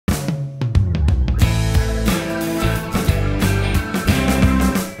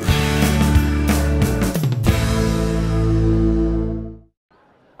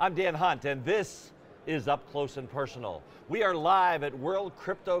I'm Dan Hunt, and this is Up Close and Personal. We are live at World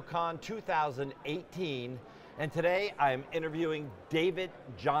CryptoCon 2018, and today I am interviewing David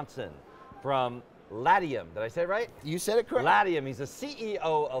Johnson from Latium. Did I say it right? You said it correct. Latium. He's the CEO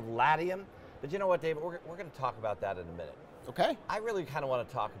of Latium. But you know what, David? We're going to talk about that in a minute. Okay. I really kind of want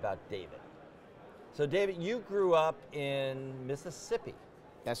to talk about David. So, David, you grew up in Mississippi.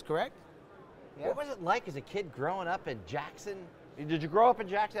 That's correct. Yeah. What was it like as a kid growing up in Jackson? Did you grow up in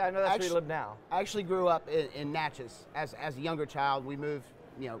Jackson? I know that's where you live now. I actually grew up in Natchez. As a younger child, we moved,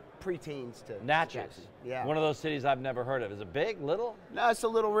 preteens to Natchez. Jackson. Yeah. One of those cities I've never heard of. Is it big, little? No, it's a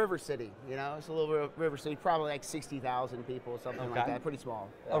little river city. It's a little river city, probably like 60,000 people, something like that. Pretty small.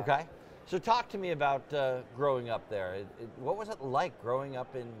 Yeah. Okay. So talk to me about growing up there. What was it like growing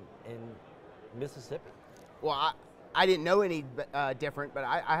up in Mississippi? Well, I didn't know any different, but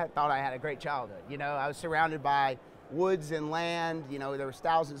I thought I had a great childhood. I was surrounded by woods and land. There was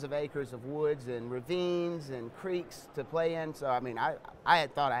thousands of acres of woods and ravines and creeks to play in. So, I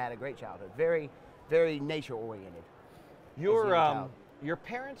had thought I had a great childhood. Very, very nature-oriented. Your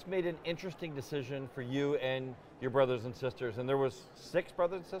parents made an interesting decision for you and your brothers and sisters, and there was 6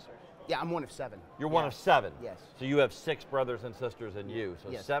 brothers and sisters? Yeah, I'm one of 7. You're one of 7? Yes. So you have 6 brothers and sisters and you, so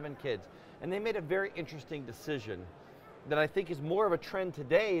yes. 7 kids. And they made a very interesting decision that I think is more of a trend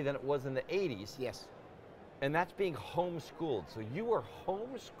today than it was in the 80s. Yes. And that's being homeschooled. So you were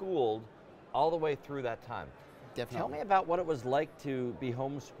homeschooled all the way through that time. Definitely. Tell me about what it was like to be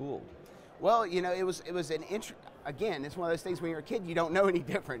homeschooled. Well, it was an again, it's one of those things when you're a kid, you don't know any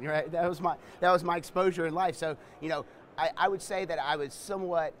different, right? That was my exposure in life. So, I would say that I was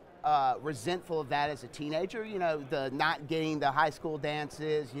somewhat resentful of that as a teenager, the not getting the high school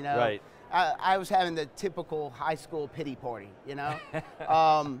dances, Right. I was having the typical high school pity party,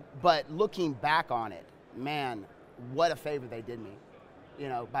 but looking back on it, man, what a favor they did me,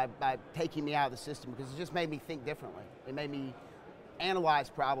 by taking me out of the system, because it just made me think differently. It made me analyze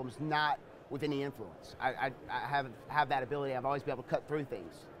problems not with any influence. I have that ability. I've always been able to cut through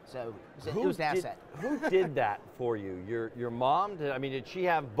things. So it was an asset. Who did that for you? Your mom? Did she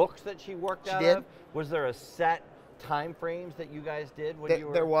have books that she worked out did. of? Was there a set time frames that you guys did when you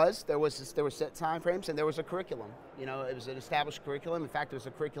were? There were set time frames, and there was a curriculum. It was an established curriculum. In fact, it was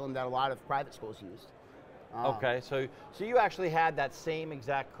a curriculum that a lot of private schools used. Okay, so you actually had that same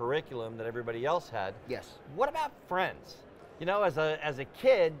exact curriculum that everybody else had. Yes. What about friends? As a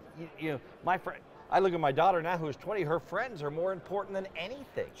kid, my friend. I look at my daughter now, who's 20. Her friends are more important than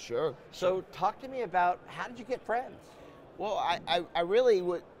anything. Sure. So talk to me about, how did you get friends? Well, I really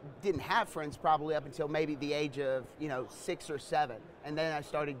didn't have friends probably up until maybe the age of 6 or 7, and then I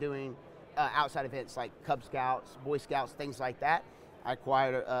started doing outside events like Cub Scouts, Boy Scouts, things like that. I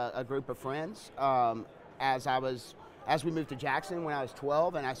acquired a group of friends as we moved to Jackson when I was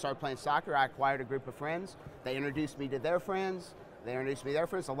 12, and I started playing soccer. I acquired a group of friends. They introduced me to their friends. They introduced me to their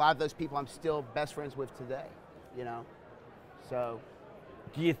friends. A lot of those people I'm still best friends with today. So.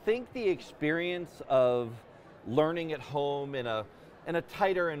 Do you think the experience of learning at home in a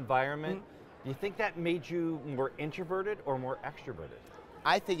tighter environment, do you think that made you more introverted or more extroverted?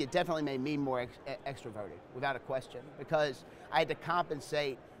 I think it definitely made me more extroverted, without a question, because I had to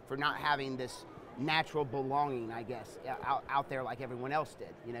compensate for not having this natural belonging, I guess, out there like everyone else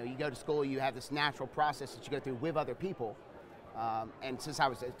did. You go to school, you have this natural process that you go through with other people, and since I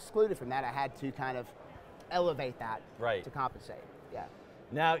was excluded from that, I had to kind of elevate that to compensate. Yeah.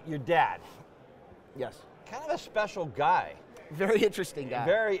 Now, your dad. Yes. Kind of a special guy. Very interesting guy.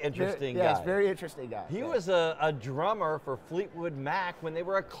 Very interesting guy. Yes, very interesting guy. He was a drummer for Fleetwood Mac when they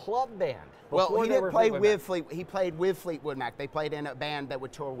were a club band. Well, he didn't play with Fleetwood. He played with Fleetwood Mac. They played in a band that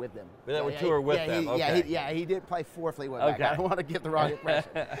would tour with them. That would tour with them. Okay. He did play for Fleetwood Mac. I don't want to give the wrong impression.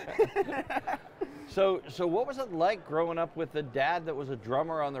 So what was it like growing up with a dad that was a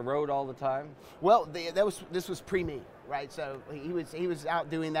drummer on the road all the time? Well, this was pre-me, right? So he was out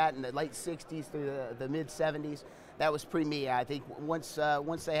doing that in the late '60s through the mid '70s. That was pre-me. I think once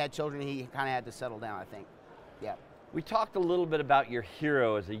they had children, he kind of had to settle down, I think. Yeah. We talked a little bit about your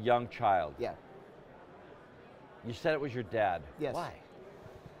hero as a young child. Yeah. You said it was your dad. Yes. Why?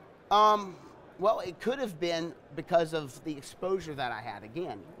 Well, it could have been because of the exposure that I had,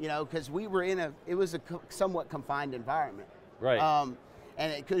 again, because we were it was a somewhat confined environment. Right.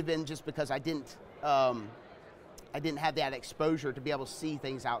 And it could have been just because I didn't have that exposure to be able to see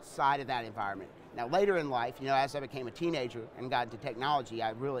things outside of that environment. Now, later in life, as I became a teenager and got into technology,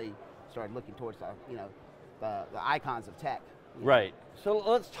 I really started looking towards the icons of tech. Right. So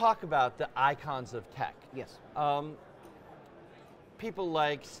let's talk about the icons of tech. Yes. People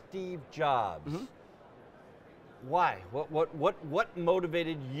like Steve Jobs, Why? What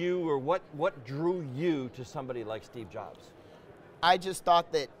motivated you, or what drew you to somebody like Steve Jobs? I just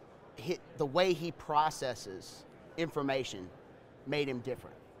thought that the way he processes information made him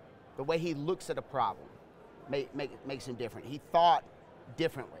different. The way he looks at a problem makes him different. He thought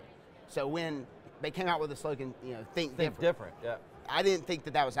differently. So when they came out with the slogan, you know, think different. Yeah. I didn't think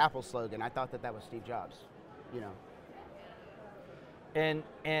that was Apple's slogan. I thought that was Steve Jobs, you know.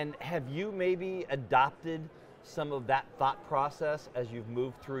 And have you maybe adopted some of that thought process as you've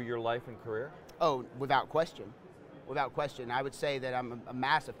moved through your life and career? Oh, without question. Without question. I would say that I'm a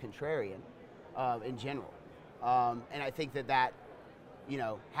massive contrarian in general. And I think that you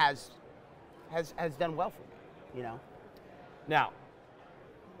know, has done well for me, you know. Now,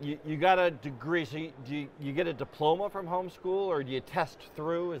 you got a degree, so do you get a diploma from homeschool, or do you test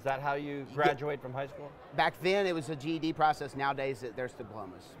through? Is that how you graduate from high school? Back then it was a GED process. Nowadays there's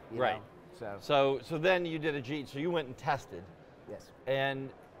diplomas. You right. know? So then you did a GED, so you went and tested. Yes.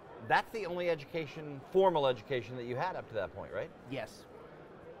 And that's the only education, formal education, that you had up to that point, right? Yes.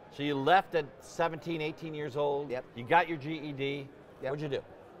 So you left at 17, 18 years old. Yep. You got your GED. Yep. What'd you do?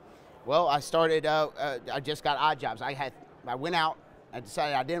 Well, I started, I just got odd jobs. I went out, I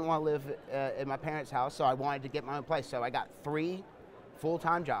decided I didn't want to live in my parents' house, so I wanted to get my own place. So I got 3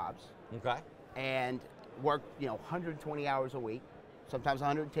 full-time jobs. Okay. And worked, you know, 120 hours a week, sometimes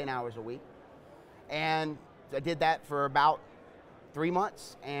 110 hours a week. And I did that for about 3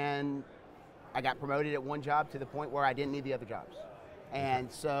 months, and I got promoted at one job to the point where I didn't need the other jobs.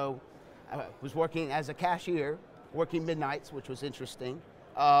 And so I was working as a cashier, working midnights, which was interesting.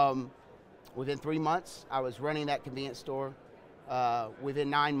 Within 3 months, I was running that convenience store. Within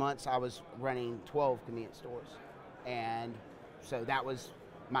 9 months, I was running 12 convenience stores. And so that was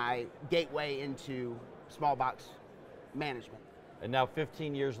my gateway into small box management. And now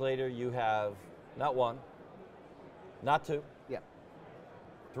 15 years later, you have not 1, not 2. Yep.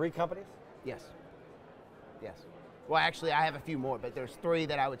 3 companies? Yes. Yes. Well, actually, I have a few more, but there's 3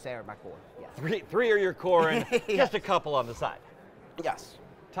 that I would say are my core. Yes. Three are your core, and Yes. just a couple on the side. Yes.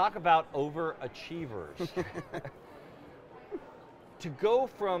 Talk about overachievers. To go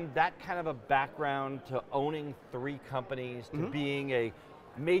from that kind of a background to owning 3 companies, to being a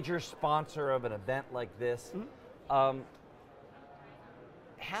major sponsor of an event like this,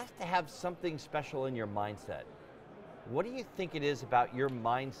 has to have something special in your mindset. What do you think it is about your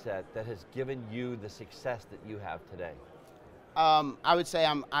mindset that has given you the success that you have today? I would say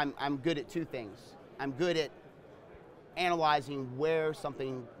I'm good at 2 things. I'm good at analyzing where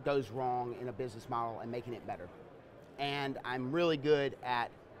something goes wrong in a business model and making it better. And I'm really good at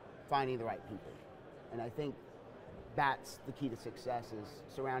finding the right people. And I think that's the key to success, is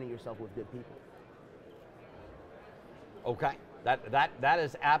surrounding yourself with good people. Okay, that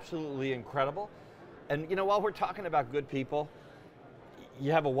is absolutely incredible. And you know, while we're talking about good people,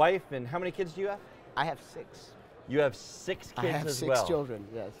 you have a wife, and how many kids do you have? I have 6. You have 6 kids I have as 6 well. children,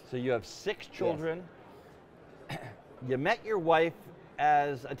 yes. So you have 6 children. Yes. You met your wife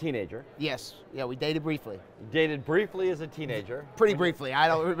as a teenager. Yes, yeah, we dated briefly. You dated briefly as a teenager. Pretty briefly, I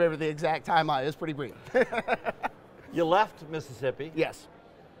don't remember the exact timeline, it was pretty brief. You left Mississippi. Yes.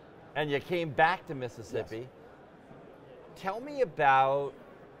 And you came back to Mississippi. Yes. Tell me about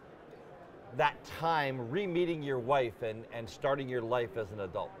that time re-meeting your wife and starting your life as an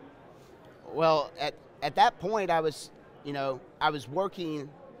adult. Well, at that point, I was working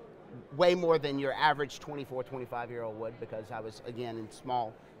way more than your average 24, 25-year-old would, because I was, again, in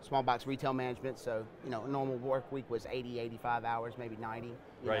small box retail management. So, you know, a normal work week was 80, 85 hours, maybe 90,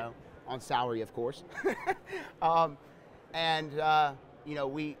 you know, on salary, of course. You know,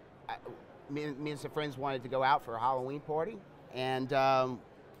 me and some friends wanted to go out for a Halloween party, and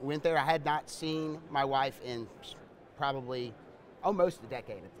went there. I had not seen my wife in probably almost a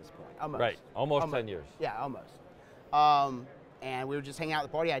decade at this point. Almost. Right, almost 10 years. Yeah, almost. And we were just hanging out at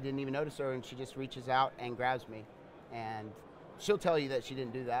the party. I didn't even notice her, and she just reaches out and grabs me. And she'll tell you that she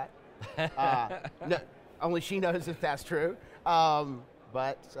didn't do that. No, only she knows if that's true.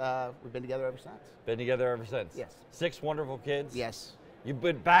 But we've been together ever since. Been together ever since? Yes. 6 wonderful kids? Yes. You've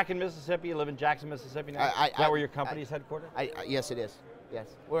been back in Mississippi. You live in Jackson, Mississippi now? Is that where your company's headquartered? Yes, it is.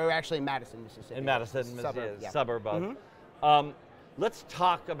 Yes. We're actually in Madison, Mississippi. In Madison, Mississippi, yeah. suburb of. Let's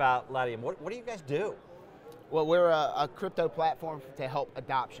talk about Latium. What do you guys do? Well, we're a crypto platform to help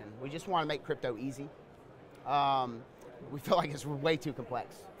adoption. We just want to make crypto easy. We feel like it's way too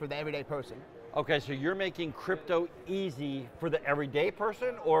complex for the everyday person. Okay, so you're making crypto easy for the everyday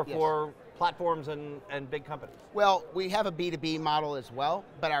person, or Yes. for platforms and big companies? Well, we have a B2B model as well,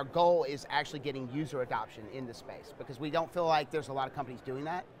 but our goal is actually getting user adoption in the space because we don't feel like there's a lot of companies doing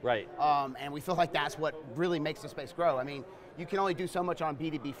that. Right. And we feel like that's what really makes the space grow. I mean, you can only do so much on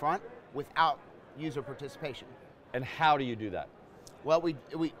B2B front without user participation. And how do you do that? Well,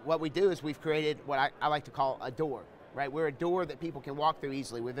 what we do is we've created what I like to call a door, right? We're a door that people can walk through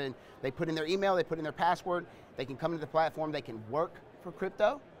easily. They put in their email, they put in their password, they can come to the platform, they can work for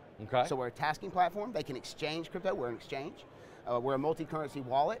crypto. Okay. So we're a tasking platform. They can exchange crypto. We're an exchange. We're a multi-currency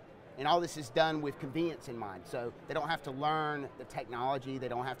wallet. And all this is done with convenience in mind. So they don't have to learn the technology. They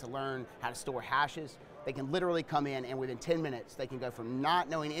don't have to learn how to store hashes. They can literally come in and within 10 minutes, they can go from not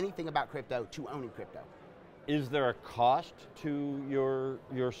knowing anything about crypto to owning crypto. Is there a cost to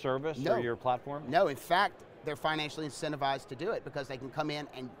your service or your platform? No, in fact, they're financially incentivized to do it because they can come in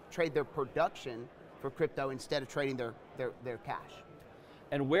and trade their production for crypto instead of trading their cash.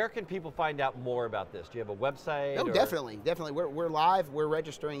 And where can people find out more about this? Do you have a website? No, definitely. We're live. We're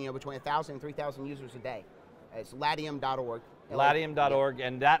registering between 1,000 and 3,000 users a day. It's latium.org. Latium.org,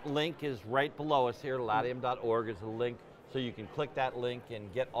 and that link is right below us here. Latium.org is the link, so you can click that link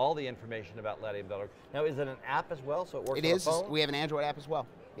and get all the information about Latium.org. Now, is it an app as well, so it works on the phone? We have an Android app as well,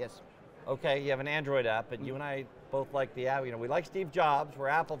 yes. Okay, you have an Android app, and you and I both like the app. You know, we like Steve Jobs, we're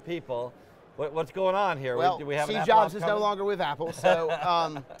Apple people. What's going on here? Well, do we have Steve Jobs is no longer with Apple, so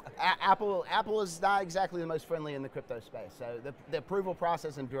Apple is not exactly the most friendly in the crypto space. So the approval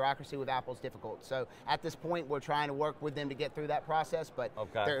process and bureaucracy with Apple is difficult. So at this point, we're trying to work with them to get through that process, but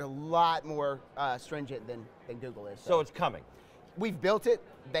they're a lot more stringent than Google is. So it's coming. We've built it.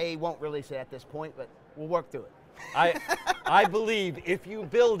 They won't release it at this point, but we'll work through it. I believe if you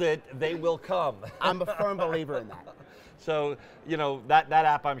build it, they will come. I'm a firm believer in that. So, you know, that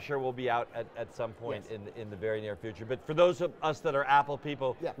app I'm sure will be out at some point in the very near future. But for those of us that are Apple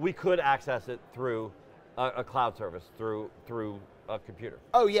people, we could access it through a cloud service, through a computer.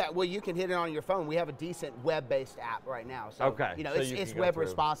 Oh yeah, well you can hit it on your phone. We have a decent web-based app right now. So, you know, it's web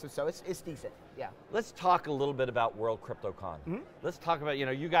responsive, so it's decent, yeah. Let's talk a little bit about World CryptoCon. Let's talk about, you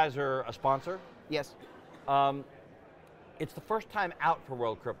know, you guys are a sponsor. Yes. It's the first time out for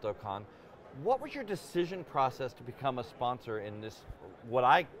World CryptoCon. What was your decision process to become a sponsor in this, what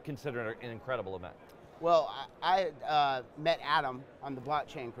I consider an incredible event? Well, I met Adam on the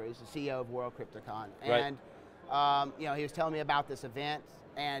blockchain cruise, the CEO of World CryptoCon, and you know, he was telling me about this event,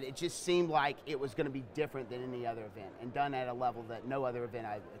 and it just seemed like it was going to be different than any other event, and done at a level that no other event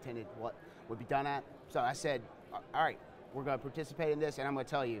I attended would be done at. So I said, all right, we're going to participate in this, and I'm going to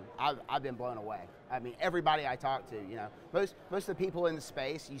tell you, I've been blown away. I mean, everybody I talk to, you know, most of the people in the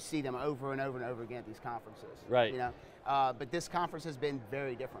space, you see them over and over and over again at these conferences. Right. You know, but this conference has been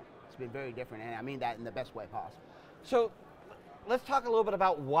very different. It's been very different, and I mean that in the best way possible. So, let's talk a little bit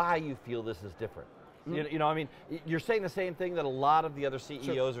about why you feel this is different. You know, I mean, you're saying the same thing that a lot of the other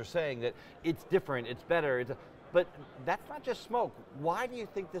CEOs are saying, that it's different, it's better, but that's not just smoke. Why do you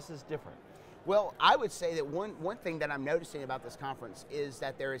think this is different? Well, I would say that one thing that I'm noticing about this conference is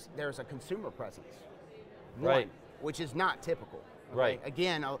that there's a consumer presence, which is not typical. Okay? Right.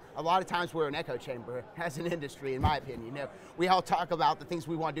 Again, a lot of times we're an echo chamber as an industry, in my opinion. You know, we all talk about the things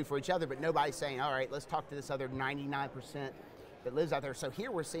we want to do for each other, but nobody's saying, all right, let's talk to this other 99% that lives out there. So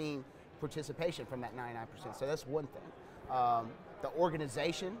here we're seeing participation from that 99%. So that's one thing. The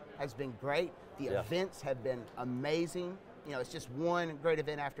organization has been great. The events have been amazing. You know, it's just one great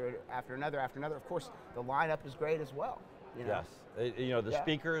event after another after another. Of course, the lineup is great as well. You know? Yes, you know, the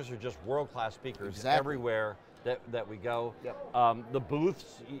speakers are just world-class speakers everywhere that we go. Yep. The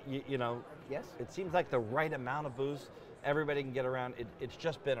booths, you know, yes, it seems like the right amount of booths. Everybody can get around. It's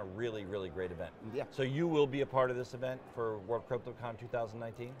just been a really, really great event. Yeah. So you will be a part of this event for World CryptoCon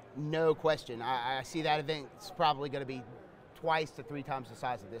 2019? No question. I see that event. It's probably going to be twice to 3 times the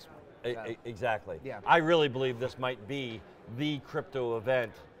size of this one. So, exactly. Yeah. I really believe this might be the crypto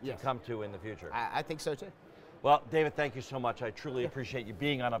event to come to in the future. I think so too. Well, David, thank you so much. I truly appreciate you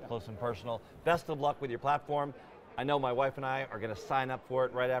being on Up Close and Personal. Best of luck with your platform. I know my wife and I are going to sign up for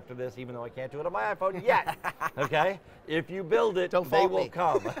it right after this, even though I can't do it on my iPhone yet. Okay? If you build it, they will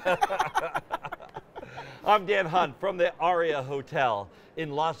come. I'm Dan Hunt from the Aria Hotel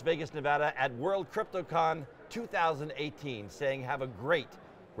in Las Vegas, Nevada at World CryptoCon 2018, saying have a great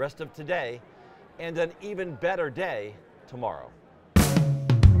rest of today and an even better day tomorrow.